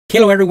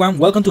Hello everyone,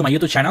 welcome to my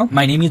YouTube channel.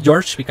 My name is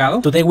George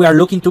Picado. Today we are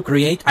looking to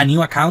create a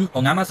new account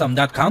on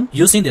Amazon.com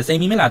using the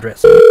same email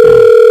address.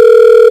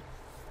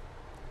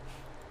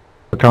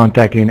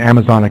 Contacting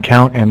Amazon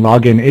account and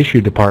login issue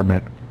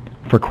department.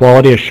 For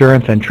quality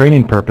assurance and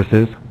training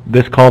purposes,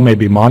 this call may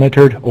be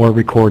monitored or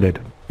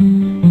recorded.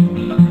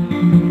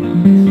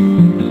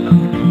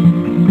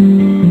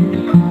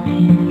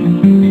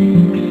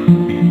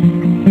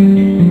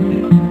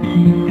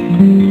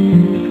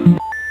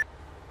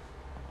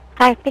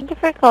 Hi, thank you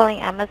for calling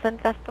Amazon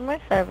customer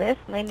service.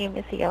 My name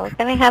is Yel.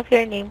 Can I have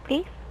your name,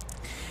 please?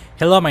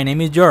 Hello, my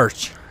name is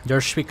George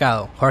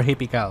Picado, Jorge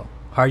Picado.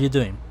 How are you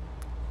doing?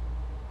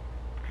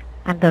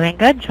 I'm doing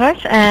good,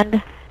 George.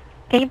 And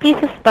can you please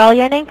spell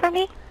your name for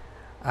me?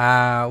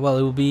 Well,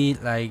 it will be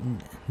like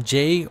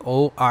Jorge.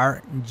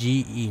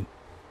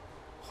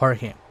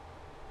 Jorge.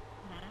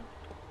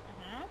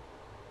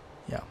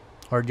 Yeah,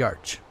 or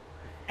George.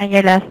 And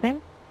your last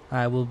name?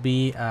 I will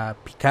be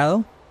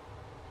Picado,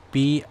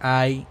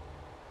 Picado.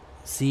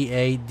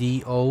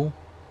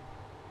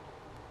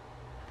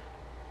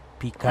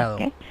 Picado.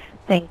 Okay,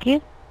 thank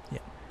you. Yeah.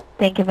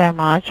 Thank you very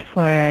much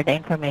for the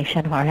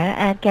information, Jorge.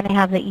 And can I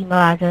have the email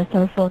address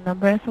or phone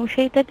number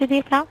associated to the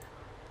account?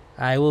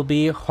 I will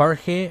be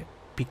Jorge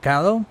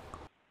Picado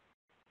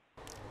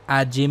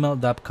at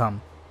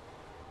gmail.com.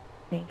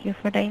 Thank you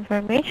for the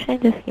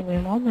information. Just give me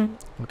a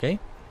moment. Okay.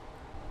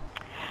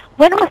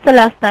 When was the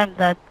last time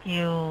that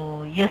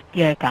you used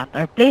your account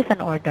or placed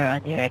an order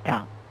on your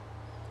account?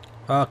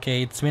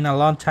 Okay, it's been a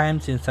long time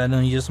since I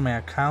don't use my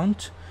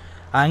account.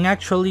 I'm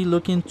actually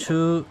looking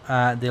to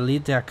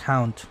delete the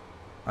account.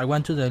 I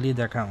want to delete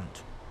the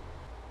account.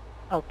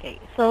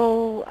 Okay,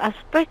 so as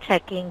per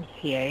checking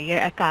here, your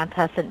account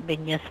hasn't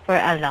been used for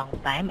a long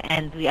time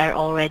and we are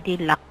already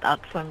locked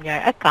out from your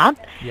account.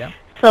 Yeah.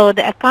 So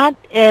the account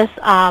is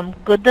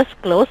good as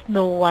closed.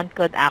 No one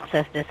could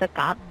access this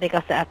account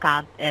because the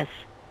account is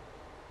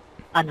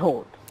on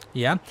hold.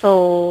 Yeah.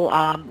 So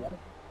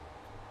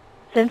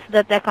since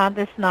that account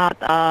is not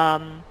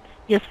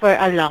used for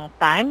a long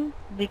time,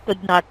 we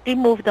could not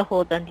remove the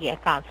hold on the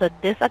account. So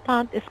this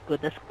account is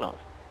good as closed.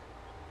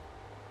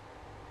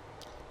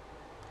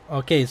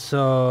 Okay,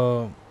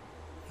 so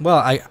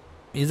well,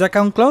 is the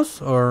account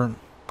closed, or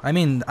I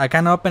mean, I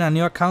can open a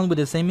new account with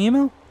the same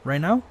email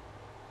right now?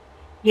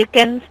 You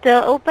can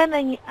still open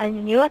a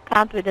new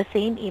account with the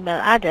same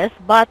email address,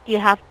 but you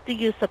have to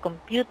use a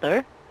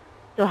computer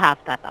to have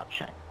that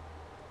option.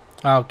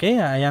 Okay,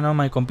 I am on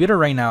my computer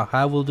right now.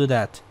 I will do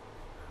that.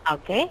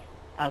 Okay,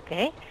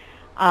 okay.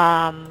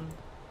 Are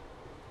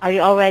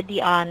you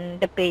already on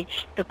the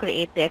page to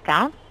create the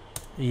account?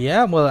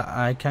 Yeah, well,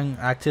 I can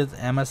access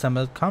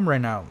Amazon.com right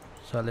now.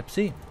 So let's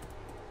see.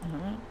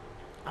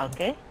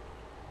 Okay.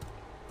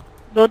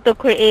 Go to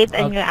create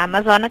a new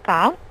Amazon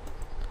account.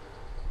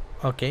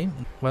 Okay,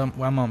 well,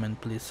 one moment,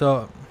 please.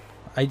 So,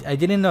 I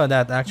didn't know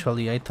that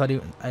actually. I thought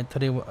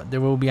there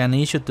will be an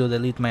issue to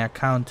delete my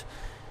account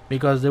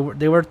because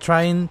they were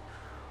trying,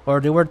 or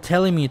they were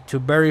telling me to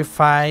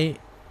verify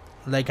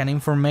like an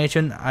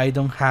information I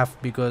don't have,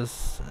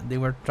 because they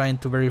were trying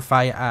to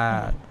verify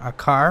a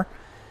car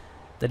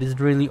that is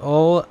really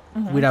old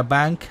with a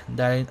bank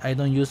that I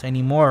don't use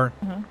anymore.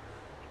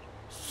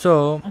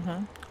 So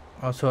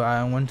also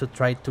I want to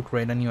try to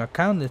create a new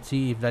account. Let's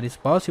see if that is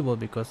possible,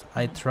 because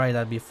I tried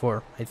that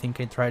before. I think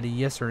I tried it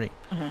yesterday.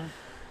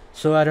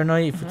 So I don't know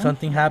if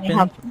something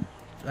happened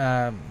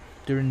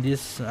during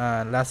this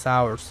last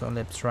hour. So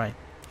let's try.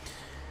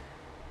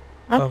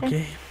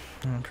 Okay.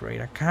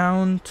 Create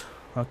account.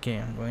 Okay,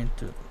 I'm going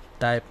to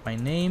type my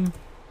name.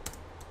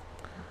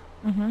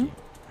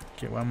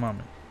 Okay, one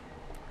moment.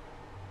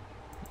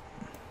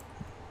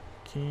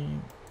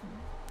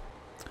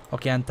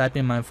 Okay, I'm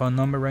typing my phone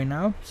number right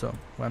now, so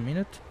 1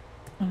 minute.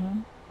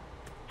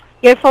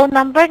 Your phone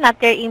number,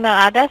 not your email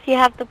address. You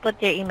have to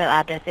put your email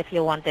address if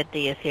you wanted to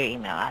use your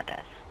email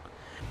address.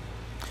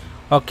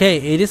 Okay,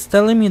 it is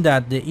telling me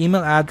that the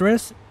email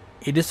address,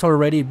 it is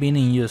already been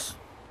in use.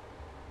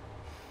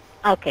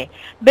 Okay.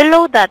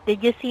 Below that,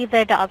 did you see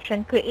there the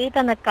option create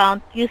an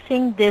account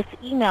using this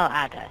email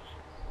address?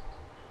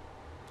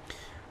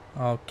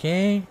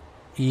 Okay,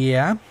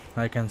 yeah,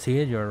 I can see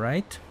it, you're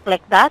right.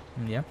 Click that.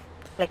 Yeah.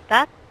 Click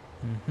that.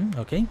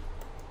 Okay.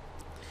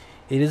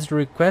 It is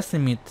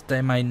requesting me to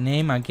type my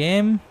name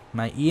again,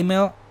 my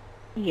email,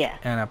 Yes.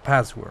 and a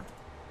password.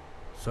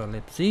 So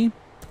let's see.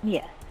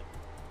 Yes.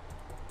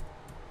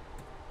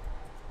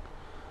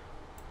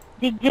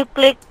 Did you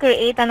click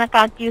create an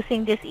account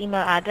using this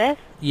email address?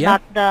 Yeah.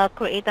 Not the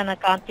create an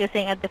account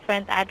using a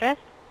different address?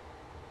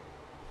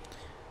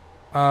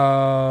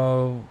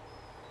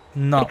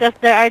 No. Because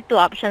there are two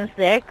options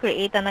there.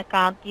 Create an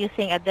account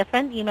using a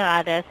different email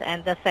address,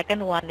 and the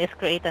second one is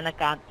create an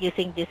account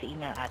using this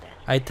email address.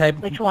 I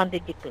typed Which one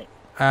did you click?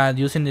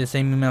 using the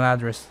same email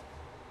address.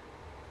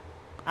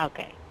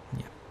 Okay.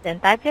 Yeah.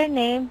 Then type your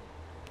name.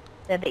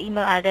 Then the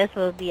email address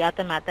will be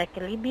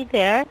automatically be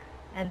there.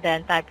 And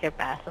then type your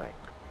password.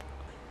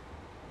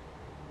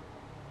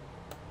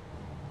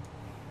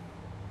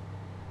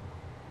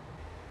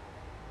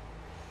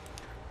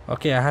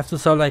 Okay, I have to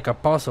solve like a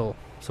puzzle.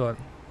 So,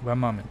 one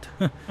moment.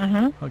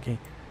 Mm-hmm. Okay.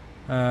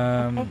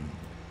 Okay.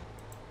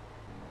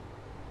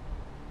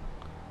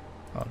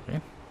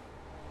 Okay.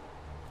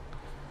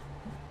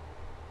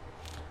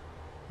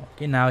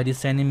 Okay, now it is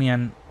sending me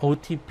an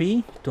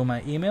OTP to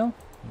my email.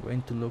 I'm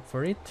going to look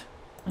for it.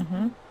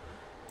 Mm-hmm.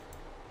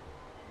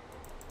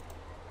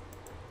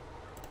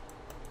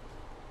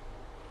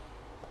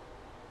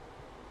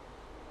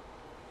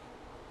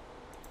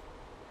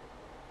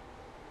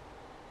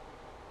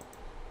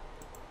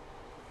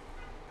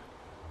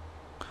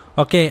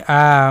 Okay,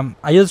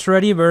 I just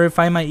already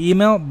verified my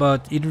email,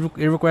 but it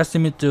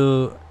requested me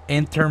to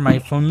enter my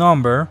phone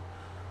number.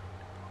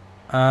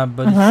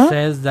 But it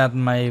says that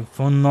my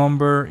phone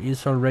number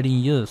is already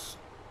in use.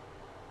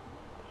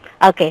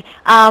 Okay.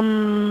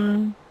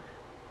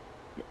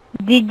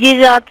 Did you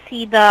not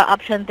see the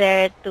option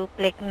there to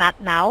click not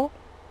now?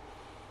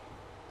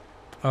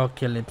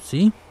 Okay, let's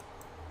see.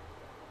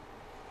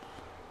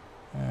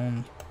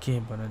 Okay,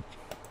 but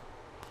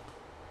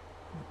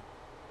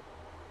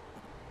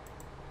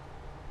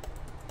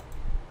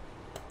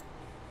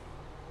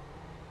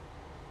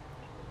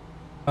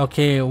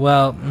okay,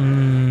 well,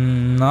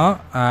 no,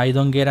 I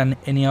don't get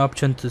any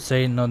option to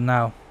say not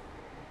now.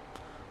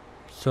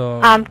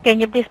 So Can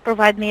you please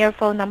provide me your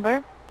phone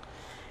number?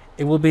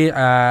 it will be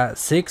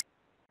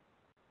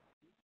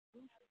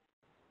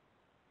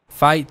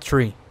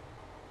 653.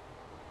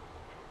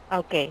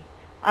 Okay.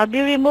 I'll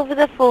be removing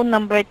the phone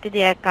number to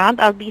the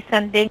account. I'll be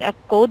sending a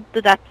code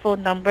to that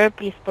phone number.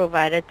 Please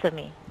provide it to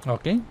me.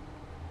 Okay.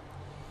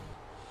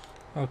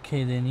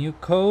 Okay, the new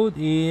code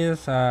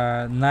is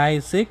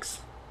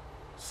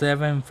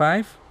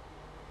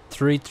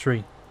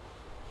 967533.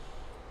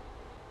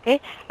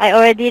 Okay. I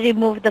already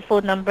removed the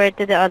phone number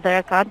to the other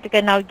account. You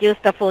can now use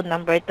the phone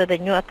number to the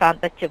new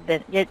account that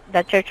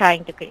you're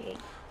trying to create.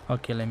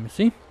 Okay, let me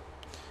see.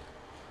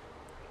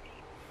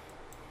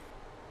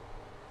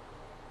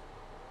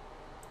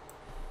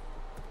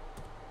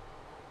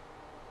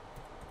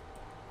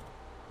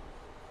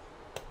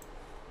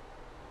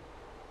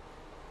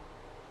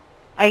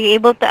 Are you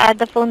able to add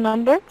the phone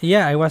number?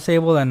 Yeah, I was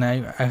able, and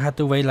I had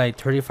to wait like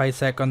 35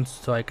 seconds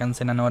so I can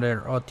send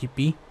another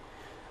OTP.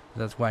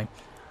 That's why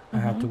I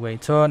have to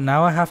wait. So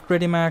now I have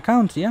created my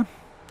account. Yeah,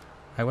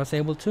 I was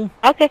able to.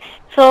 Okay.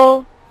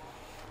 So,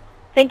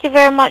 thank you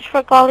very much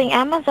for calling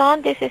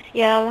Amazon. This is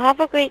Yel. Have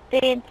a great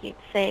day and keep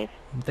safe.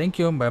 Thank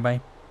you. Bye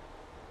bye.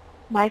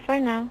 Bye for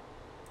now.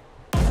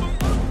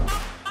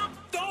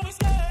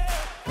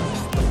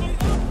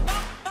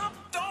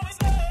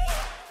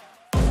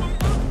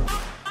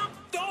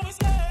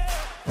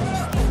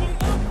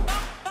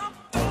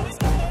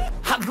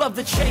 I love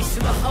the chase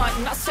and the hunt,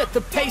 and I set the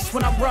pace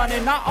when I'm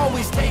running. I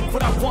always take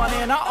what I want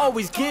and I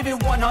always give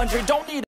it 100. Don't need